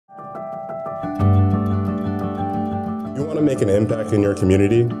want to make an impact in your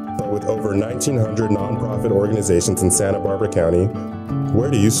community, but with over 1,900 nonprofit organizations in Santa Barbara County,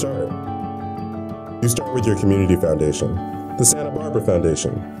 where do you start? You start with your community foundation, the Santa Barbara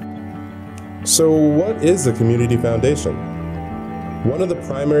Foundation. So what is the Community Foundation? One of the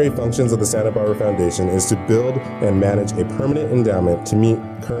primary functions of the Santa Barbara Foundation is to build and manage a permanent endowment to meet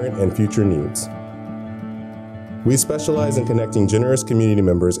current and future needs. We specialize in connecting generous community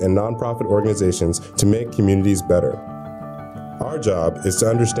members and nonprofit organizations to make communities better. Our job is to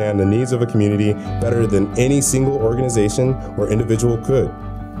understand the needs of a community better than any single organization or individual could.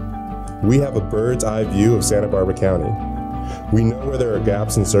 We have a bird's eye view of Santa Barbara County. We know where there are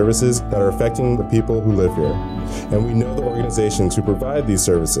gaps in services that are affecting the people who live here, and we know the organizations who provide these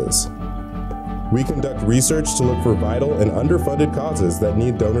services. We conduct research to look for vital and underfunded causes that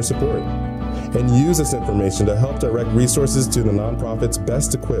need donor support, and use this information to help direct resources to the nonprofits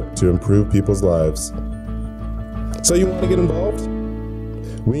best equipped to improve people's lives. So you want to get involved?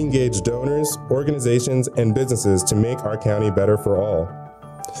 We engage donors, organizations, and businesses to make our county better for all.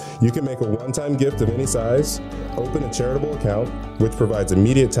 You can make a one-time gift of any size, open a charitable account, which provides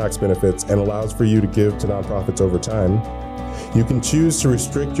immediate tax benefits and allows for you to give to nonprofits over time. You can choose to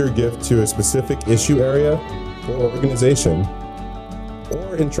restrict your gift to a specific issue area or organization,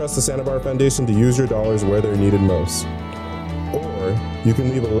 or entrust the Santa Barbara Foundation to use your dollars where they're needed most. Or you can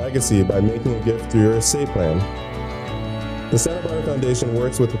leave a legacy by making a gift through your estate plan. The Santa Barbara Foundation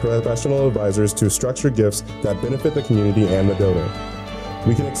works with professional advisors to structure gifts that benefit the community and the donor.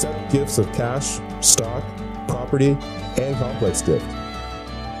 We can accept gifts of cash, stock, property, and complex gift.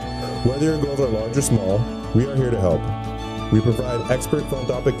 Whether your goals are large or small, we are here to help. We provide expert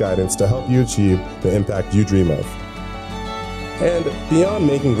philanthropic guidance to help you achieve the impact you dream of. And beyond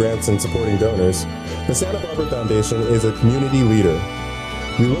making grants and supporting donors, the Santa Barbara Foundation is a community leader.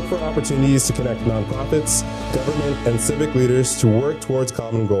 We look for opportunities to connect nonprofits, government, and civic leaders to work towards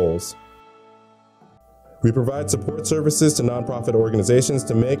common goals. We provide support services to nonprofit organizations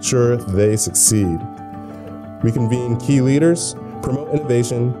to make sure they succeed. We convene key leaders, promote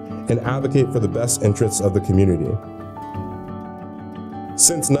innovation, and advocate for the best interests of the community.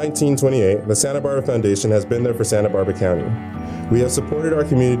 Since 1928, the Santa Barbara Foundation has been there for Santa Barbara County. We have supported our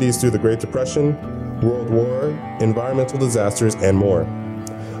communities through the Great Depression, World War, environmental disasters, and more.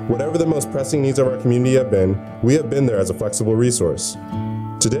 Whatever the most pressing needs of our community have been, we have been there as a flexible resource.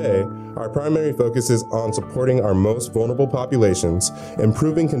 Today, our primary focus is on supporting our most vulnerable populations,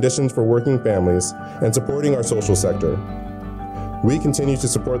 improving conditions for working families, and supporting our social sector. We continue to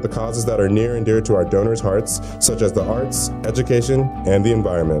support the causes that are near and dear to our donors' hearts, such as the arts, education, and the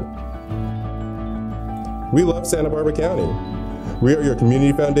environment. We love Santa Barbara County. We are your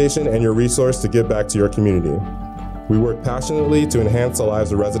community foundation and your resource to give back to your community. We work passionately to enhance the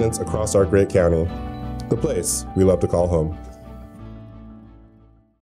lives of residents across our great county, the place we love to call home.